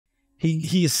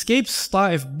He escapes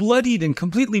Taif bloodied and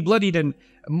completely bloodied and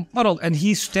muddled, and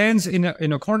he stands in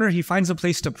a corner. He finds a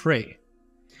place to pray.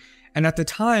 And at the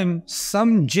time,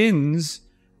 some jinns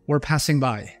were passing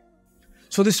by.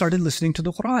 So they started listening to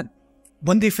the Quran.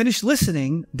 When they finished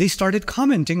listening, they started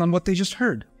commenting on what they just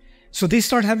heard. So they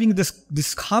start having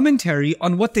this commentary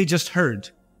on what they just heard.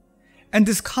 And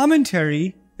this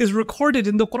commentary is recorded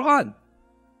in the Quran.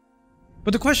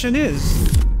 But the question is,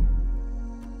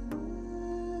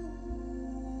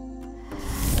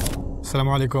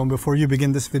 Assalamu alaikum. Before you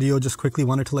begin this video, just quickly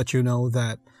wanted to let you know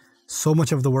that so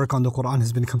much of the work on the Quran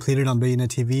has been completed on Bayyinah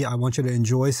TV. I want you to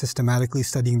enjoy systematically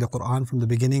studying the Quran from the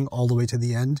beginning all the way to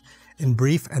the end in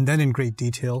brief and then in great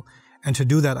detail. And to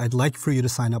do that, I'd like for you to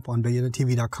sign up on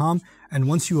BayyinahTV.com. And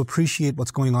once you appreciate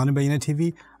what's going on in Bayyinah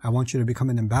TV, I want you to become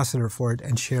an ambassador for it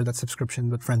and share that subscription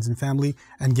with friends and family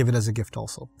and give it as a gift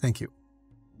also. Thank you.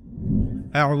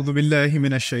 أعوذ بالله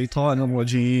من الشيطان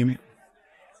الرجيم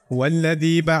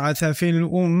والذي بعث في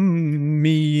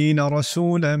الأميين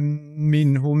رسولا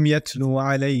منهم يتلو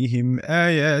عليهم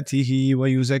آياته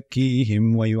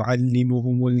ويزكيهم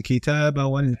ويعلمهم الكتاب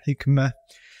والحكمة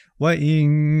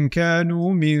وإن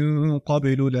كانوا من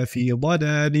قبل لفي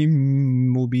ضلال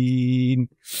مبين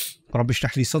رب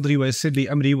اشرح لي صدري ويسر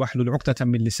لي أمري واحلل عقدة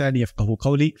من لساني يفقهوا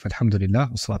قولي فالحمد لله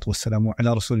والصلاة والسلام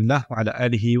على رسول الله وعلى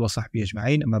آله وصحبه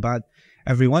أجمعين أما بعد.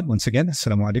 Everyone, once again,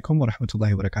 Assalamu alaikum wa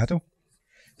rahmatullahi wa barakatuh.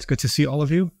 It's good to see all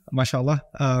of you, mashallah.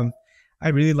 I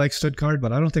really like Stuttgart,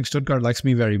 but I don't think Stuttgart likes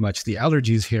me very much. The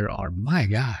allergies here are, my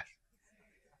God.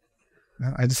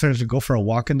 I decided to go for a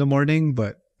walk in the morning,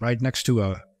 but right next to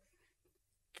a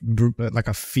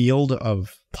field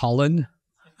of pollen.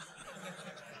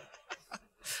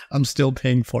 I'm still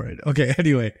paying for it. Okay,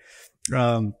 anyway.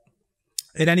 In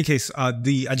any case,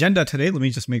 the agenda today, let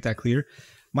me just make that clear.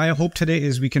 My hope today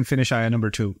is we can finish ayah number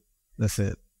 2. That's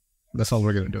it. That's all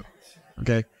we're going to do.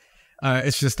 Okay.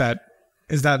 It's just that,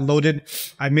 is that loaded?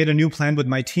 I made a new plan with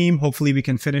my team. Hopefully we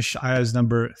can finish ayahs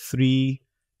number 3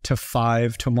 to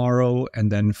 5 tomorrow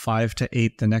and then 5 to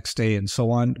 8 the next day and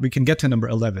so on. We can get to number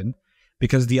 11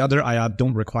 because the other ayat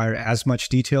don't require as much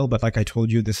detail. But like I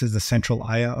told you, this is the central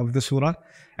ayah of the surah.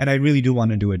 And I really do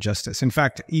want to do it justice. In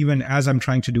fact, even as I'm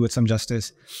trying to do it some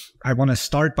justice, I want to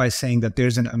start by saying that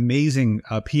there's an amazing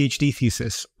PhD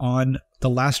thesis on the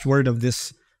last word of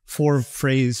this four-term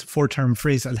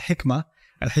phrase, Al-Hikmah.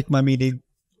 Al-Hikmah meaning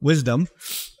wisdom.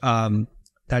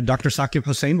 That Dr. Saqib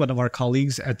Hussain, one of our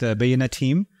colleagues at the Bayyinah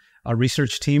team, our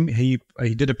research team, he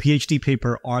did a PhD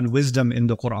paper on wisdom in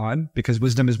the Quran because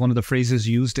wisdom is one of the phrases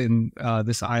used in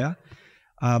this ayah.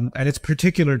 And it's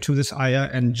particular to this ayah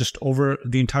and just over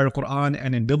the entire Quran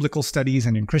and in biblical studies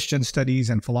and in Christian studies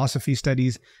and philosophy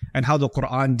studies and how the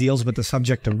Quran deals with the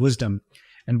subject of wisdom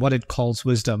and what it calls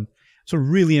wisdom. It's a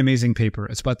really amazing paper.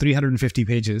 It's about 350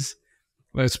 pages.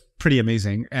 It's pretty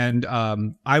amazing. And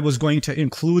I was going to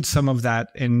include some of that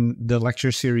in the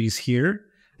lecture series here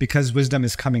because wisdom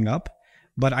is coming up.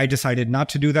 But I decided not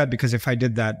to do that because if I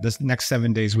did that, the next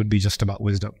 7 days would be just about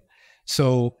wisdom.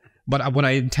 So, but what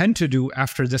I intend to do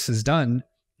after this is done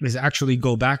is actually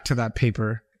go back to that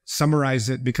paper, summarize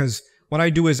it, because what I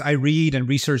do is I read and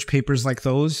research papers like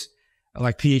those,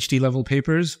 like PhD level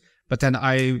papers, but then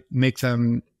I make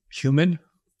them human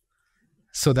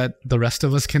so that the rest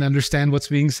of us can understand what's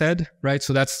being said, right?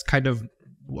 So that's kind of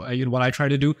what I try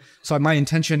to do. So my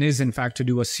intention is, in fact, to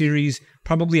do a series,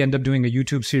 probably end up doing a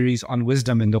YouTube series on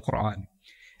wisdom in the Quran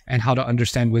and how to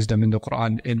understand wisdom in the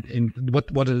Quran.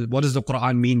 What does the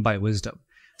Quran mean by wisdom?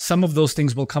 Some of those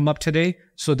things will come up today.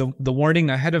 So the warning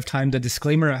ahead of time, the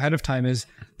disclaimer ahead of time is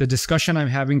the discussion I'm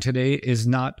having today is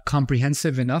not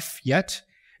comprehensive enough yet.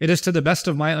 It is to the best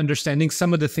of my understanding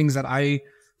some of the things that I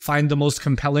find the most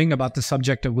compelling about the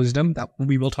subject of wisdom. That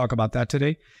we will talk about that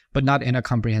today, but not in a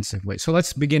comprehensive way. So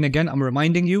let's begin again. I'm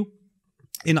reminding you,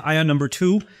 in ayah number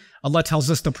 2, Allah tells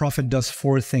us the Prophet does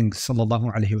 4 things,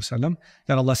 sallallahu alaihi wasallam,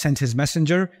 that Allah sent his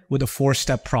messenger with a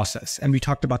 4-step process. And we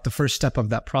talked about the first step of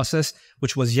that process,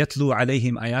 which was yatlu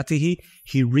alayhim ayatihi.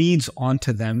 He reads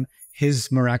onto them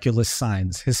his miraculous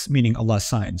signs, meaning Allah's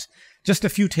signs. Just a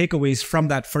few takeaways from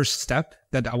that first step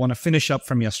that I want to finish up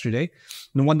from yesterday.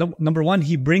 Number 1,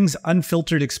 he brings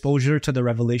unfiltered exposure to the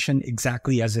revelation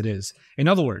exactly as it is. In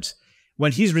other words,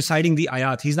 when he's reciting the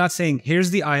ayat, he's not saying,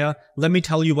 here's the ayah, let me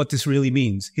tell you what this really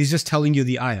means. He's just telling you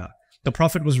the ayah. The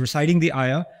Prophet was reciting the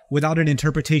ayah without an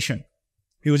interpretation.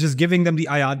 He was just giving them the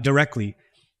ayat directly.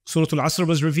 Surah Al-Asr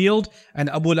was revealed, and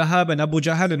Abu Lahab and Abu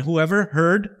Jahl and whoever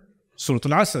heard Surah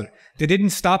Al-Asr. They didn't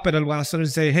stop at Al-Asr and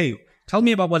say, hey, tell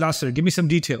me about Al-Asr, give me some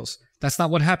details. That's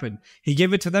not what happened. He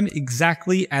gave it to them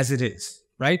exactly as it is,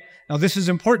 right? Now this is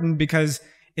important because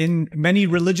in many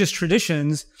religious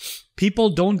traditions, people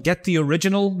don't get the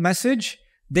original message.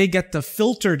 They get the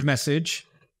filtered message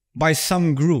by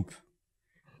some group,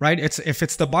 right? If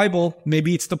it's the Bible,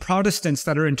 maybe it's the Protestants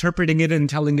that are interpreting it and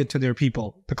telling it to their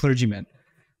people, the clergymen,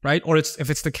 right? Or if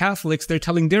it's the Catholics, they're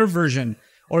telling their version.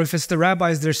 Or if it's the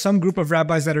rabbis, there's some group of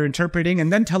rabbis that are interpreting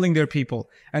and then telling their people.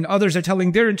 And others are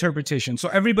telling their interpretation. So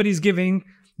everybody's giving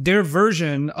their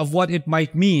version of what it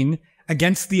might mean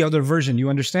against the other version. You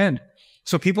understand?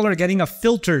 So people are getting a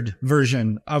filtered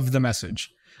version of the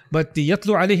message. But the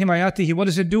yatlu alayhim ayatihi, what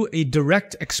does it do? A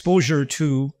direct exposure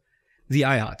to the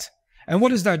ayat. And what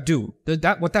does that do?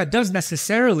 What that does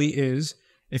necessarily is,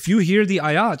 if you hear the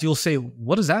ayat, you'll say,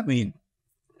 what does that mean?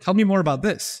 Tell me more about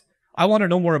this. I want to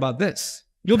know more about this.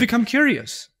 You'll become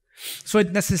curious. So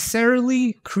it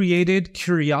necessarily created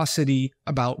curiosity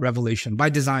about revelation by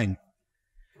design.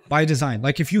 By design.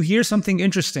 Like if you hear something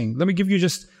interesting, let me give you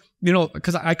just,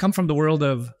 because I come from the world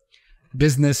of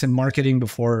business and marketing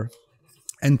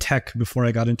and tech before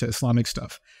I got into Islamic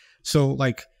stuff. So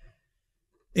like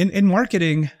in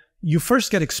marketing, you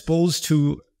first get exposed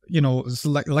to,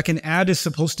 like an ad is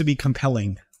supposed to be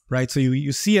compelling, right? So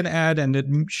you see an ad and it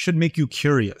should make you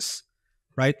curious,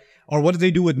 right? Or what do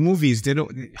they do with movies?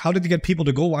 How did they get people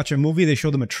to go watch a movie? They show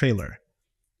them a trailer,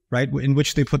 right? In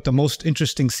which they put the most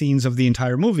interesting scenes of the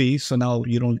entire movie. So now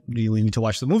you don't really need to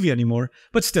watch the movie anymore.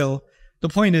 But still, the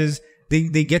point is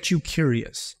they get you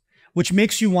curious, which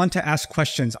makes you want to ask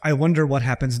questions. I wonder what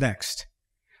happens next.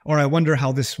 Or I wonder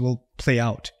how this will play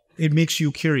out. It makes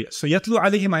you curious. So yatlu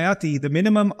alayhim ayati, the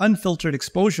minimum unfiltered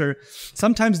exposure,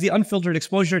 sometimes the unfiltered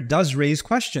exposure does raise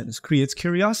questions, creates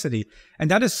curiosity. And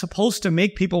that is supposed to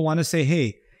make people want to say,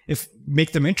 hey,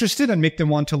 make them interested and make them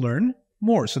want to learn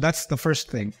more. So that's the first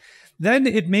thing. Then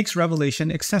it makes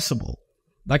revelation accessible.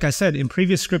 Like I said, in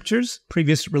previous scriptures,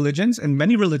 previous religions, and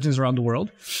many religions around the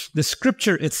world, the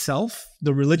scripture itself,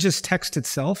 the religious text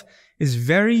itself, is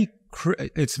very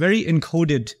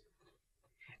encoded.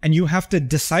 And you have to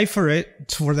decipher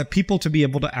it for the people to be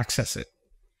able to access it.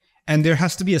 And there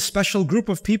has to be a special group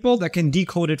of people that can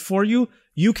decode it for you.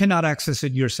 You cannot access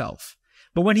it yourself.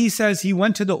 But when he says he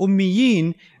went to the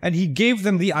Ummiyin and he gave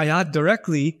them the ayat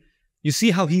directly, you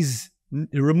see how he's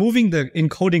removing the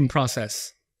encoding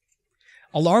process.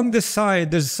 Along this side,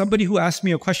 there's somebody who asked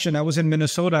me a question. I was in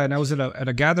Minnesota and I was at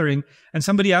a gathering, and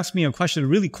somebody asked me a question, a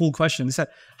really cool question. They said,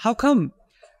 how can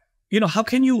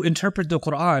you interpret the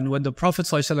Quran when the Prophet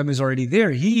ﷺ is already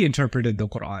there? He interpreted the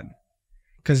Quran.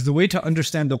 Because the way to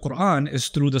understand the Quran is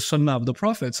through the Sunnah of the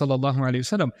Prophet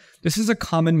ﷺ. This is a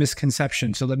common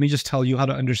misconception. So let me just tell you how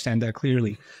to understand that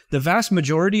clearly. The vast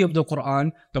majority of the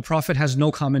Quran, the Prophet has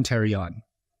no commentary on.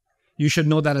 You should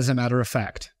know that as a matter of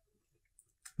fact.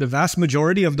 The vast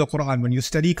majority of the Quran, when you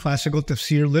study classical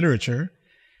tafsir literature,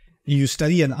 you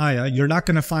study an ayah, you're not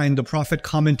going to find the Prophet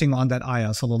commenting on that ayah,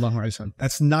 sallallahu alaihi wasallam.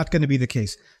 That's not going to be the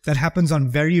case. That happens on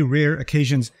very rare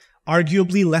occasions,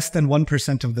 arguably less than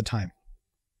 1% of the time,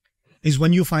 is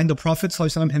when you find the Prophet sallallahu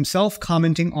alaihi wasallam himself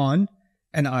commenting on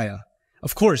an ayah.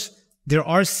 Of course, there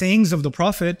are sayings of the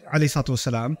Prophet alaihi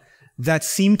wasallam that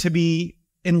seem to be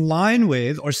in line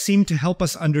with or seem to help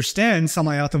us understand some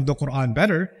ayat of the Quran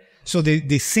better. So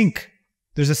they sync.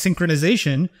 There's a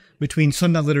synchronization between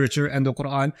Sunnah literature and the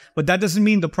Quran, but that doesn't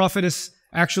mean the Prophet is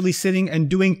actually sitting and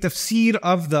doing tafsir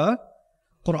of the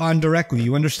Quran directly.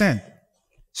 You understand?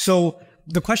 So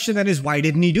the question then is, why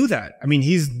didn't he do that? I mean,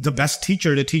 he's the best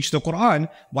teacher to teach the Quran.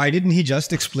 Why didn't he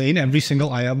just explain every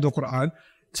single ayah of the Quran?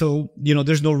 So,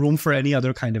 there's no room for any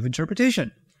other kind of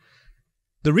interpretation.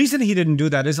 The reason he didn't do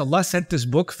that is Allah sent this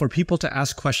book for people to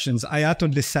ask questions.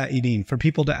 Ayatun lis-sa'ilin, for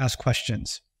people to ask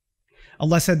questions.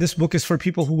 Allah said this book is for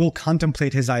people who will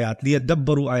contemplate his ayat. لِيَدَّبَّرُوا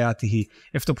آيَاتِهِ.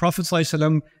 If the Prophet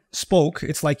ﷺ spoke,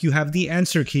 it's like you have the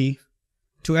answer key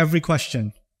to every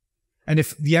question. And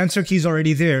if the answer key is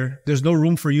already there, there's no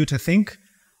room for you to think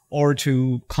or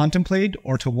to contemplate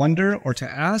or to wonder or to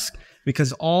ask,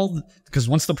 because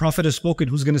once the Prophet has spoken,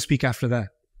 who's going to speak after that?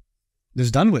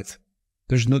 It's done with.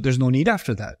 There's no need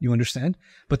after that. You understand?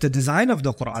 But the design of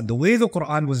the Quran, the way the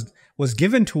Quran was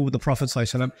given to the Prophet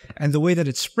ﷺ and the way that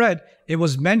it spread, it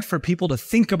was meant for people to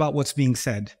think about what's being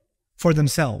said for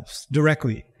themselves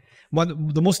directly.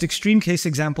 The most extreme case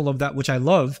example of that, which I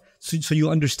love, so you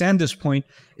understand this point,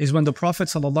 is when the Prophet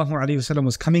ﷺ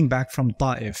was coming back from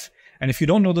Ta'if. And if you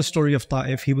don't know the story of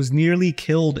Ta'if, he was nearly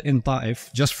killed in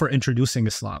Ta'if just for introducing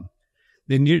Islam.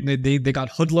 They got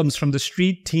hoodlums from the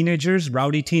street, teenagers,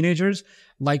 rowdy teenagers,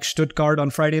 like Stuttgart on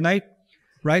Friday night,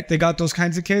 right? They got those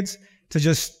kinds of kids to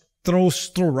just throw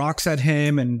rocks at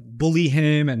him and bully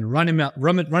him and run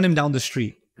him down the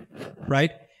street,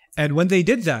 right? And when they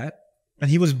did that, and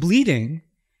he was bleeding,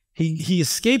 He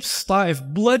escapes Taif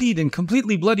bloodied and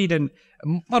completely bloodied and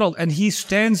muddled, and he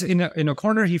stands in a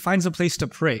corner. He finds a place to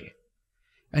pray.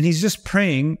 And he's just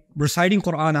praying, reciting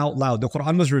Quran out loud. The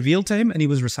Quran was revealed to him and he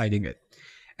was reciting it.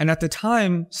 And at the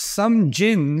time, some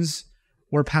jinns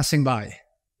were passing by.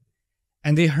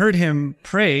 And they heard him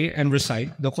pray and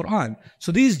recite the Quran.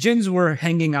 So these jinns were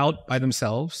hanging out by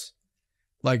themselves.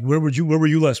 Like, where were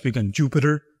you last weekend?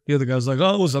 Jupiter? The other guy's like,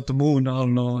 oh, I was at the moon. I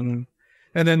don't know. And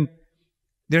then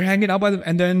they're hanging out by them.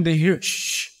 And then they hear,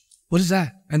 shh, what is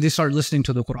that? And they start listening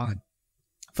to the Quran.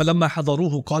 فَلَمَّا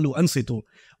حَضَرُوهُ قَالُوا أَنصِتُوا.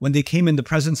 When they came in the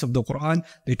presence of the Quran,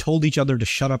 they told each other to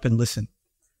shut up and listen.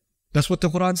 That's what the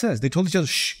Quran says. They told each other,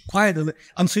 shh, quiet.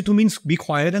 Ansitu means be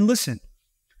quiet and listen.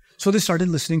 So they started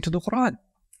listening to the Quran.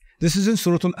 This is in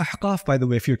Surah Al-Ahqaf, by the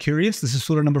way, if you're curious. This is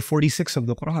Surah number 46 of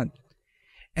the Quran.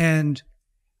 And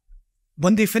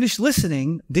when they finished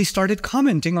listening, they started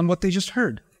commenting on what they just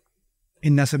heard.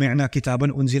 إِنَّا سَمِعْنَا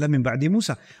كِتَابًا أُنزِلَ مِن بَعْدِ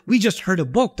مُوسَى. We just heard a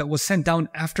book that was sent down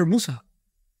after Musa.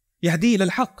 يَهْدِي إِلَى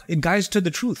الْحَقِّ. It guides to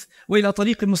the truth. وَإِلَى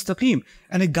طَرِيقٍ مُسْتَقِيمٍ.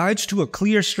 And it guides to a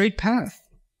clear, straight path.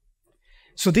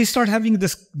 So they start having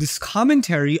this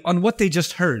commentary on what they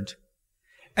just heard.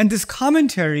 And this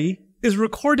commentary is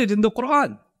recorded in the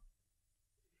Quran.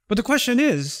 But the question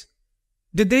is,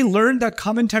 did they learn that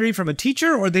commentary from a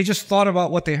teacher, or they just thought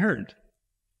about what they heard?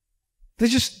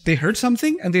 They heard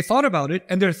something and they thought about it,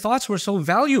 and their thoughts were so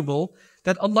valuable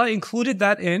that Allah included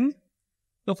that in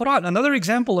the Quran. Another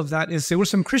example of that is there were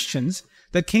some Christians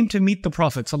that came to meet the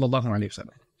Prophet ﷺ.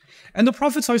 And the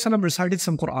Prophet ﷺ recited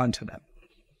some Quran to them.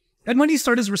 And when he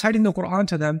started reciting the Quran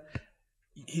to them,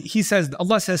 he says,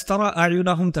 Allah says, "Tara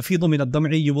a'yunahum tafidu min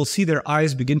ad-dam'i." You will see their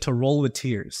eyes begin to roll with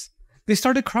tears. They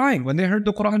started crying when they heard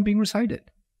the Quran being recited.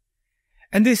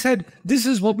 And they said, this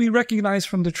is what we recognize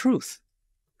from the truth.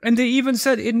 And they even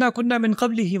said, "Inna kunna min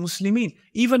qablihi muslimin."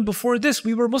 Even before this,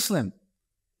 we were Muslim.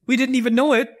 We didn't even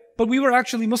know it, but we were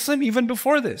actually Muslim even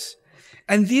before this.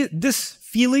 And this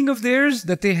feeling of theirs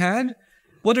that they had,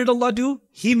 what did Allah do?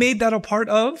 He made that a part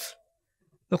of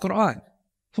the Quran.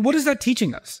 So what is that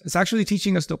teaching us? It's actually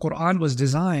teaching us the Quran was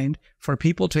designed for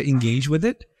people to engage with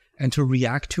it and to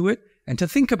react to it and to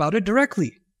think about it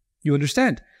directly. You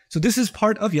understand? So this is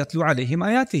part of yatlu alayhim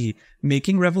ayatihi,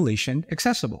 making revelation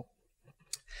accessible.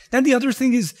 Then the other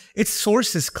thing is its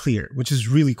source is clear, which is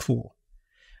really cool.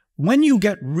 When you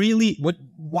get really,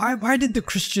 why did the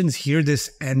Christians hear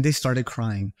this and they started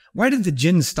crying? Why did the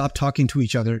jinns stop talking to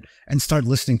each other and start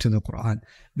listening to the Quran?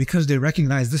 Because they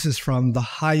recognize this is from the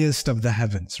highest of the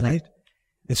heavens, right?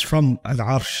 It's from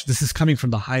Al-Arsh. This is coming from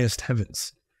the highest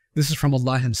heavens. This is from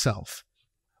Allah Himself,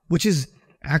 which is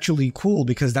actually cool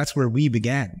because that's where we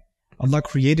began. Allah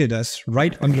created us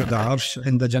right under the Arsh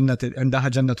in the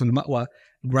Jannatul Ma'wa,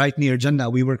 right near Jannah.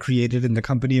 We were created in the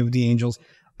company of the angels.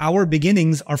 Our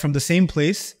beginnings are from the same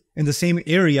place, in the same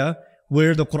area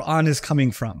where the Quran is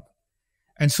coming from.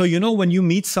 And so, you know, when you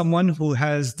meet someone who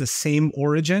has the same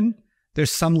origin,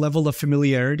 there's some level of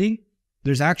familiarity.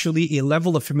 There's actually a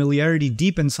level of familiarity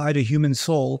deep inside a human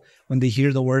soul when they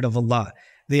hear the word of Allah.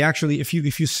 They actually, if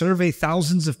you survey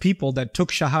thousands of people that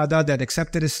took Shahada, that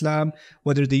accepted Islam,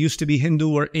 whether they used to be Hindu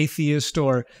or atheist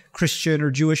or Christian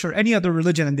or Jewish or any other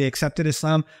religion, and they accepted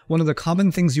Islam, one of the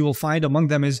common things you will find among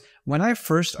them is, when I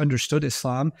first understood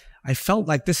Islam, I felt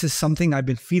like this is something I've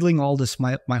been feeling all this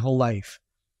my whole life.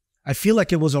 I feel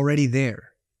like it was already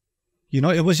there. You know,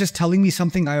 it was just telling me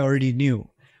something I already knew.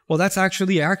 Well, that's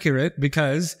actually accurate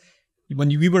because when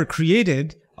we were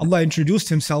created, Allah introduced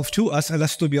Himself to us,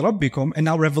 Alastu bi Rabbikum, and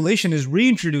now Revelation is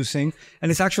reintroducing,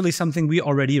 and it's actually something we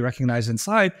already recognize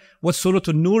inside, what Surah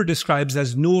An-Nur describes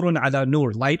as Nurun ala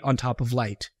Nur, light on top of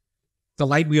light. The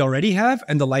light we already have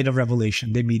and the light of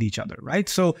revelation, they meet each other, right?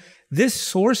 So this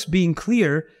source being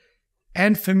clear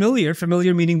and familiar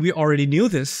meaning we already knew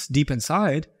this deep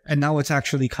inside, and now it's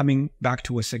actually coming back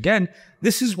to us again.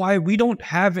 This is why we don't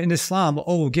have in Islam,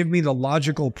 oh, give me the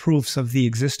logical proofs of the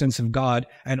existence of God,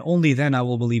 and only then I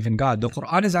will believe in God. The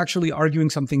Quran is actually arguing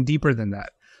something deeper than that.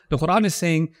 The Quran is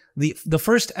saying the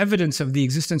first evidence of the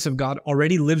existence of God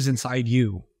already lives inside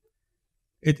you.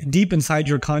 Deep inside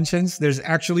your conscience, there's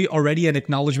actually already an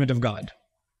acknowledgement of God.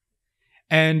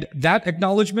 And that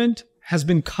acknowledgement has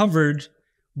been covered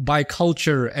by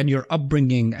culture and your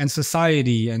upbringing and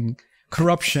society and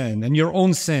corruption and your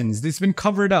own sins. It's been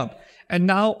covered up. And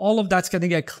now all of that's going to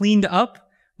get cleaned up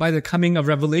by the coming of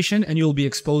revelation, and you'll be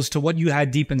exposed to what you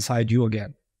had deep inside you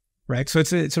again. Right? So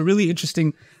it's a really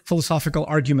interesting philosophical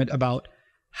argument about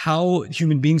how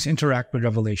human beings interact with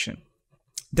revelation.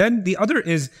 Then the other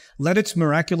is, let its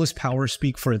miraculous power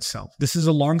speak for itself. This is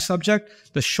a long subject.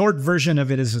 The short version of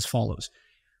it is as follows.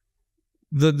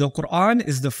 The Quran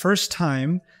is the first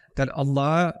time that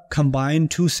Allah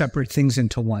combined two separate things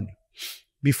into one.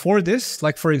 Before this,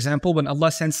 like for example, when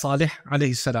Allah sent Salih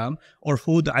alayhi salam, or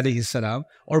Hud alayhi salam,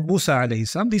 or Musa alayhi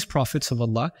salam, these prophets of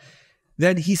Allah,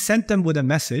 then He sent them with a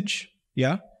message,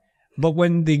 yeah? But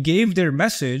when they gave their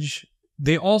message,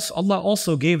 Allah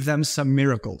also gave them some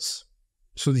miracles.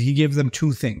 So He gave them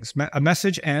two things, a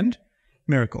message and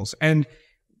miracles. And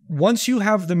once you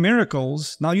have the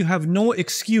miracles, now you have no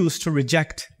excuse to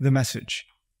reject the message,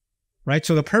 right?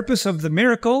 So the purpose of the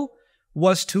miracle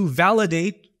was to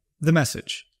validate the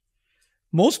message.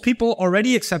 Most people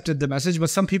already accepted the message,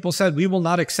 but some people said, we will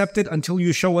not accept it until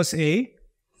you show us a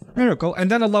miracle.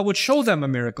 And then Allah would show them a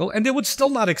miracle, and they would still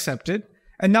not accept it.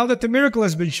 And now that the miracle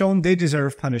has been shown, they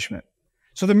deserve punishment.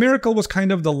 So the miracle was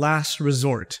kind of the last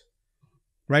resort,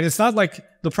 right? It's not like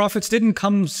the prophets didn't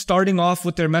come starting off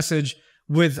with their message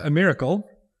with a miracle.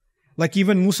 Like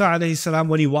even Musa alayhi salam,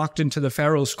 when he walked into the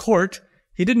Pharaoh's court,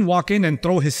 he didn't walk in and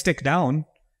throw his stick down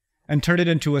and turn it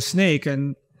into a snake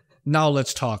and now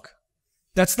let's talk.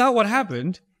 That's not what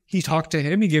happened. He talked to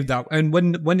him, he gave that. And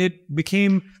when it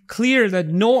became clear that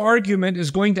no argument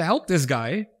is going to help this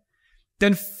guy,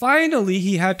 then finally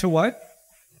he had to what?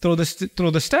 Throw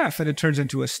the staff, and it turns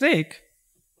into a snake.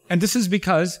 And this is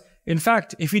because, in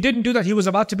fact, if he didn't do that, he was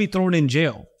about to be thrown in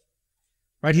jail.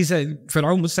 Right? He said,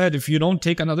 Fir'aun said, if you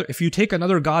take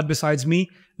another god besides me,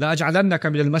 لَأَجْعَلَنَّكَ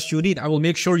مِنَ الْمَسْجُونِينَ, I will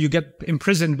make sure you get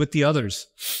imprisoned with the others.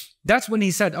 That's when he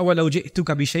said, أَوَلَوْ جِئْتُكَ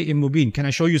بِشَيْءٍ مُبِينٍ, can I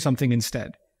show you something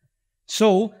instead?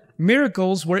 So,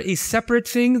 miracles were a separate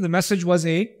thing. The message was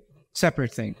a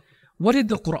separate thing. What did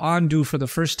the Quran do for the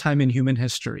first time in human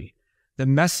history? The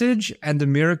message and the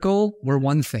miracle were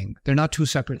one thing. They're not two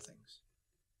separate things.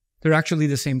 They're actually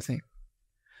the same thing.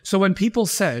 So when people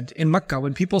said, in Mecca,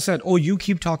 when people said, oh, you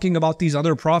keep talking about these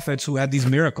other prophets who had these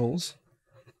miracles,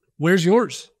 where's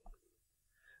yours?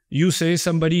 You say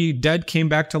somebody dead came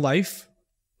back to life.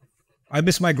 I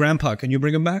miss my grandpa. Can you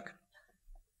bring him back?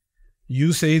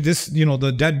 You say this,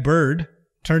 the dead bird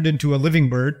turned into a living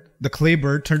bird. The clay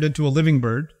bird turned into a living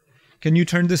bird. Can you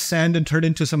turn this sand and turn it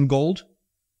into some gold?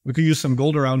 We could use some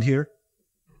gold around here.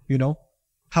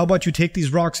 How about you take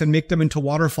these rocks and make them into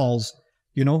waterfalls?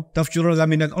 Because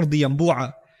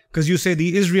you say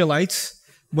the Israelites,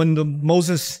 when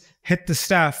Moses hit the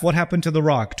staff, what happened to the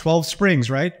rock? 12 springs,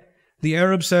 right? The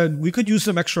Arabs said, we could use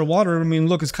some extra water.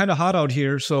 Look, it's kind of hot out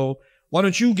here, so why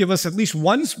don't you give us at least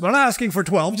one? We're not asking for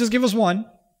 12, just give us one.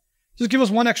 Just give us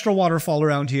one extra waterfall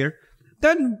around here.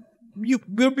 Then we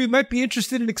might be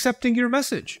interested in accepting your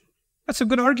message. That's a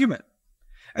good argument.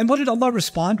 And what did Allah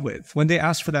respond with when they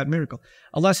asked for that miracle?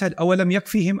 Allah said, أَوَلَمْ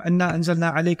يَكْفِهِمْ أَنَّا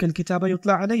أَنزَلْنَا عَلَيْكَ الْكِتَابَ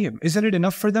يُتْلَى عَلَيْهِمْ. Isn't it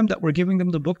enough for them that we're giving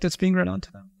them the book that's being read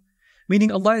onto them? Meaning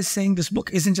Allah is saying this book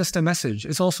isn't just a message.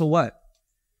 It's also what?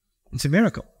 It's a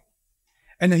miracle.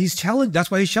 And He's challenged. That's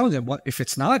why He's challenged them. What if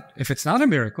it's not a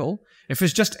miracle? If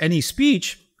it's just any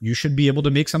speech, you should be able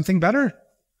to make something better.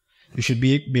 You should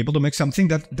be able to make something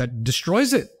that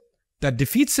destroys it, that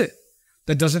defeats it,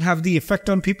 that doesn't have the effect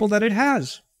on people that it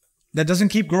has, that doesn't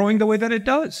keep growing the way that it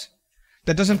does,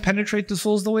 that doesn't penetrate the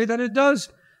souls the way that it does.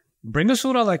 Bring a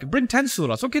surah bring 10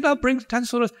 surahs. Okay, now bring 10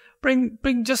 surahs.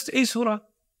 Bring just a surah.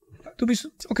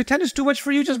 Okay, 10 is too much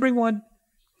for you. Just bring one.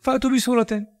 Fa'tu bi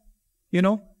suratin.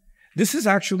 This is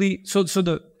actually,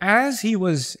 as he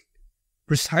was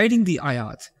reciting the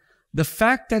ayat, the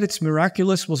fact that it's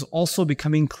miraculous was also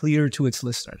becoming clear to its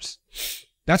listeners.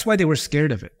 That's why they were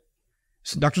scared of it.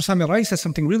 So Dr. Sami Rai says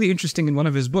something really interesting in one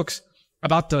of his books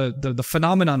about the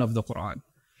phenomenon of the Quran.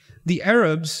 The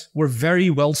Arabs were very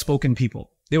well-spoken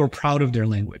people. They were proud of their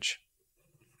language,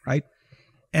 right?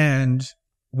 And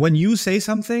when you say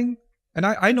something, and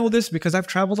I know this because I've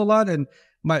traveled a lot, and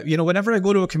whenever I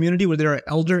go to a community where there are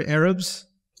elder Arabs,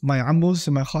 my ammus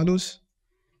and my khalus,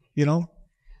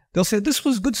 they'll say, this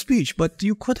was good speech, but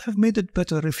you could have made it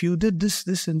better if you did this,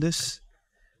 this, and this.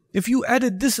 If you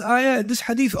added this ayah, this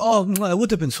hadith, it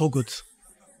would have been so good.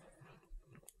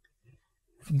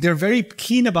 They're very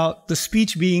keen about the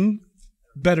speech being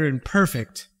better and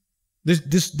perfect. This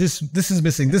is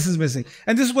missing, this is missing.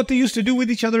 And this is what they used to do with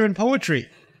each other in poetry,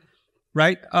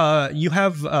 right? You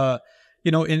have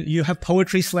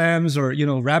poetry slams or,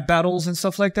 rap battles and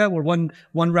stuff like that, where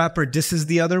one rapper disses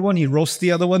the other one, he roasts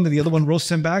the other one, and the other one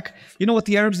roasts him back. You know what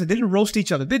the Arabs did? They didn't roast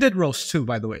each other. They did roast too,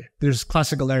 by the way. There's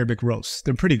classical Arabic roasts.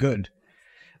 They're pretty good.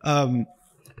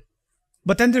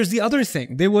 But then there's the other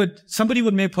thing. Somebody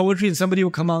would make poetry and somebody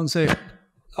would come out and say, that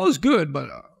was good, but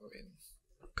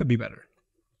could be better.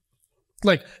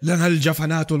 Like, لَنَا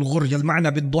الْجَفَنَاتُ الْغُرْيَ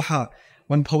الْمَعْنَى بِالضُّحَى.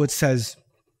 One poet says,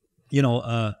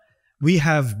 we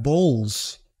have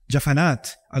bowls,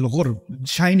 jafanat, al-ghurb,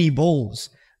 shiny bowls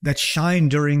that shine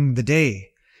during the day.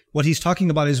 What he's talking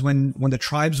about is when the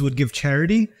tribes would give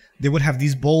charity, they would have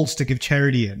these bowls to give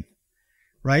charity in,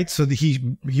 right? So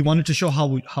he wanted to show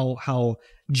how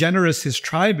generous his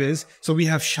tribe is. So we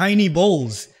have shiny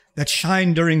bowls that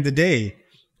shine during the day.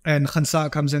 And Khansa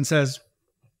comes and says,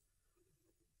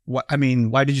 "What? I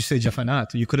mean, why did you say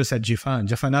jafanat? You could have said jifan.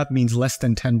 Jafanat means less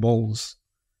than 10 bowls.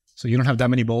 So you don't have that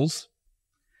many bowls.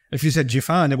 If you said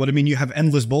jifan, it would mean you have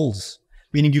endless bowls,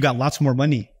 meaning you got lots more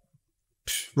money."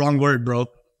 Wrong word, bro.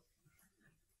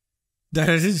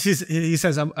 He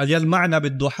says, "Yal-ma'na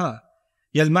bid-duha."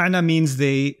 Yal-ma'na means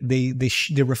they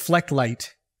reflect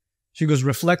light. She goes,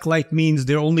 reflect light means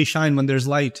they only shine when there's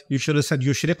light. You should have said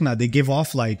yushriqna, they give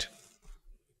off light.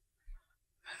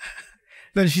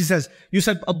 Then she says, you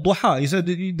said ad-duha, you said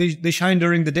they shine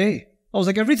during the day. I was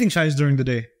like, everything shines during the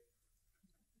day.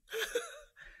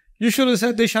 You should have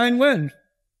said they shine when?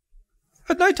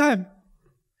 At nighttime.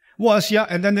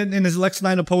 And then in his next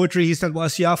line of poetry, he said,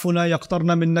 وَأَسْيَافُنَا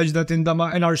يَقْطَرْنَا مِن نَجْدَةٍ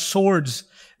دَمَا. And our swords,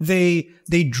 they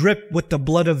drip with the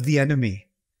blood of the enemy.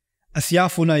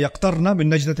 أَسْيَافُنَا يَقْطَرْنَا مِن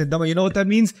نَجْدَةٍ دَمَا. You know what that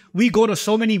means? We go to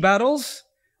so many battles,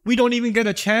 we don't even get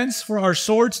a chance for our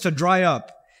swords to dry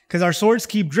up. Because our swords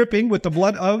keep dripping with the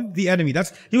blood of the enemy.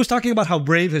 He was talking about how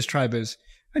brave his tribe is.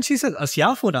 And she said,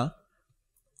 "Asyafuna,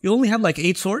 you only have like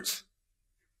 8 swords?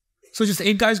 So just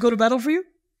 8 guys go to battle for you?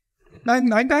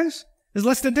 9 guys? It's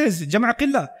less than this. Jam'a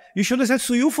qilla. You should have said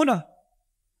suyufuna.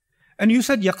 And you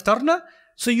said yaqtarna.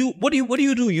 So what do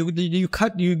you do?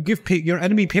 You give your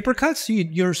enemy paper cuts?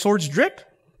 Your swords drip?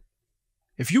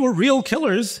 If you were real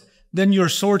killers, then your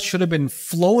swords should have been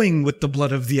flowing with the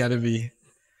blood of the enemy.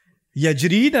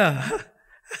 Yajrina."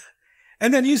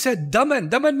 And then you said daman.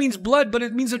 Daman means blood, but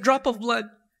it means a drop of blood.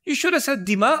 You should have said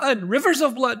dima'an, rivers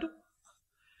of blood.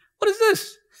 What is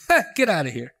this? Get out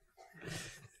of here.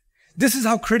 This is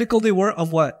how critical they were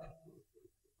of what?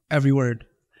 Every word.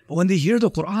 But when they hear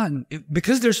the Quran,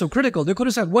 because they're so critical, they could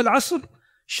have said wal asr.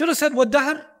 Should have said wad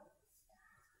dahr.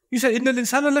 You said inna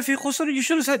al-insana lafi khusr. You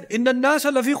should have said inna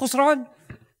al-nasa lafi khusran.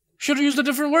 Should have used a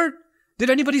different word. Did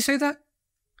anybody say that?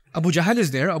 Abu Jahl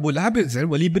is there, Abu Lahab is there,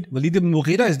 Walid ibn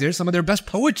Mughira is there, some of their best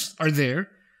poets are there.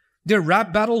 Their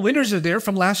rap battle winners are there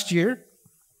from last year.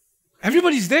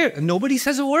 Everybody's there and nobody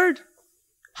says a word.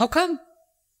 How come?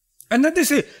 And then they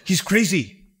say, he's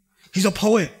crazy. He's a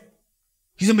poet.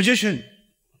 He's a magician.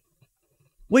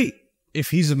 Wait,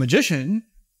 if he's a magician,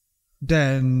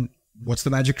 then what's the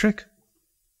magic trick?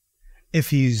 If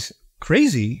he's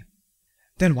crazy,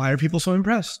 then why are people so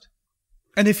impressed?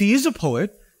 And if he is a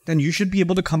poet, then you should be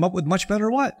able to come up with much better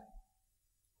what?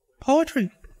 Poetry.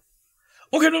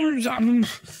 Okay,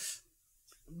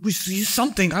 he's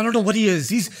something. I don't know what he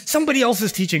is. Somebody else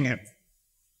is teaching him.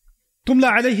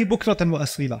 Tumla alayhi bukratan wa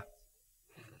asila.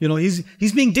 You know,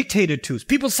 he's being dictated to.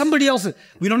 Somebody else.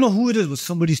 We don't know who it is, but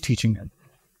somebody's teaching him.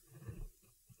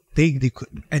 They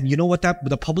could, and you know what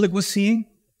the public was seeing?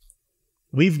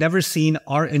 We've never seen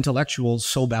our intellectuals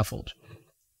so baffled.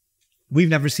 We've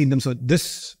never seen them so.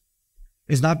 This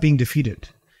is not being defeated.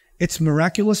 Its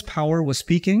miraculous power was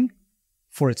speaking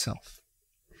for itself.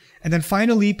 And then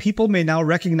finally, people may now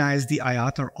recognize the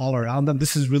ayat are all around them.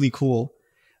 This is really cool.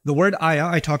 The word ayah,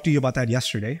 I talked to you about that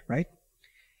yesterday, right?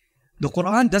 The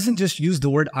Quran doesn't just use the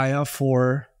word ayah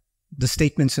for the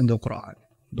statements in the Quran.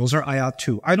 Those are ayat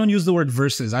too. I don't use the word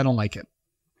verses. I don't like it.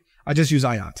 I just use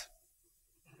ayat.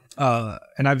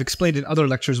 And I've explained in other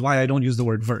lectures why I don't use the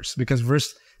word verse. Because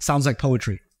verse sounds like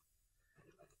poetry.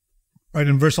 Right,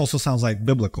 and verse also sounds like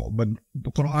biblical, but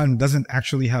the Quran doesn't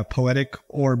actually have poetic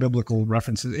or biblical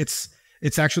references.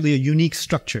 It's actually a unique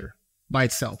structure by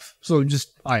itself. So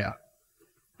just ayah,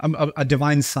 a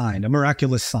divine sign, a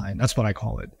miraculous sign. That's what I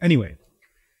call it. Anyway,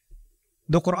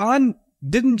 the Quran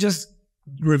didn't just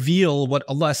reveal what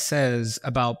Allah says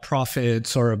about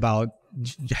prophets or about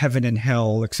heaven and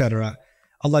hell, etc.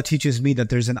 Allah teaches me that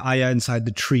there's an ayah inside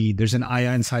the tree, there's an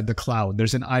ayah inside the cloud,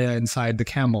 there's an ayah inside the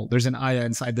camel, there's an ayah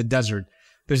inside the desert,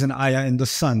 there's an ayah in the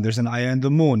sun, there's an ayah in the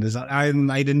moon, there's an ayah in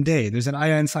night and day, there's an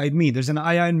ayah inside me, there's an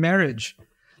ayah in marriage,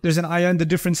 there's an ayah in the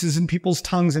differences in people's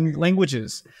tongues and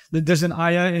languages, there's an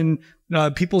ayah in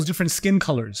people's different skin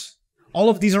colors. All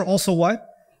of these are also what?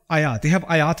 Ayat. They have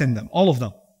ayat in them, all of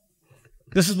them.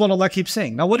 This is what Allah keeps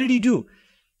saying. Now what did He do?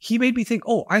 He made me think,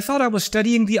 oh, I thought I was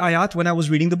studying the ayat when I was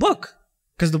reading the book.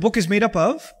 Because the book is made up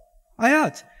of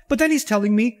ayat. But then He's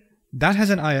telling me, that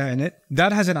has an ayah in it,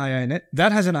 that has an ayah in it,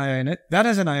 that has an ayah in it, that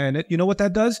has an ayah in it. You know what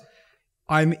that does?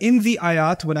 I'm in the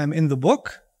ayat when I'm in the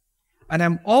book, and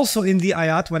I'm also in the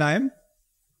ayat when I'm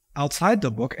outside the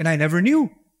book, and I never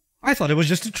knew. I thought it was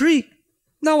just a tree.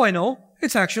 Now I know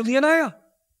it's actually an ayah.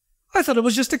 I thought it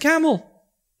was just a camel.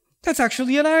 That's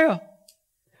actually an ayah.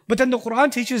 But then the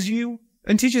Quran teaches you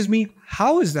and teaches me,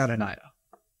 how is that an ayah?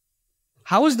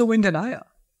 How is the wind an ayah?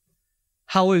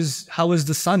 How is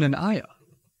the sun an ayah?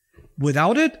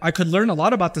 Without it, I could learn a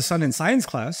lot about the sun in science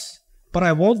class, but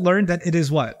I won't learn that it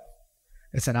is what?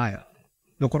 It's an ayah.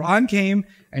 The Quran came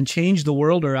and changed the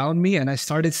world around me, and I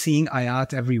started seeing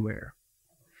ayat everywhere.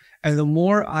 And the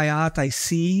more ayat I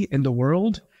see in the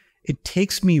world, it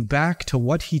takes me back to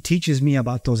what He teaches me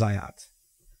about those ayat.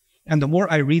 And the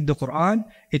more I read the Quran,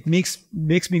 it makes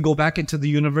me go back into the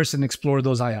universe and explore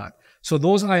those ayat. So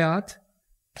those ayat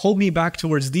pull me back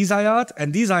towards these ayat,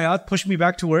 and these ayat push me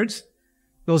back towards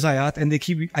those ayat, and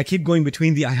I keep going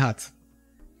between the ayat.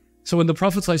 So when the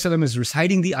Prophet ﷺ is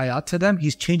reciting the ayat to them,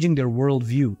 he's changing their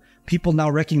worldview. People now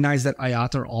recognize that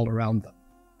ayat are all around them.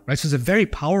 Right? So it's a very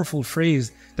powerful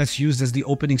phrase that's used as the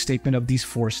opening statement of these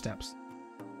 4 steps.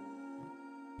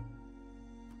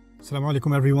 Assalamu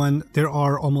alaikum everyone. There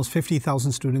are almost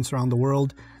 50,000 students around the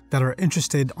world that are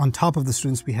interested, on top of the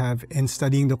students we have, in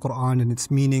studying the Quran and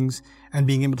its meanings and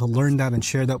being able to learn that and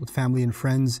share that with family and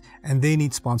friends. And they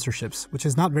need sponsorships, which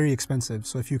is not very expensive.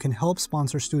 So if you can help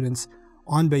sponsor students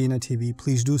on Bayyinah TV,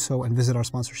 please do so and visit our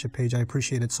sponsorship page. I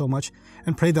appreciate it so much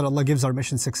and pray that Allah gives our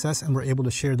mission success and we're able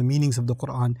to share the meanings of the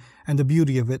Quran and the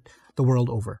beauty of it the world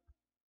over.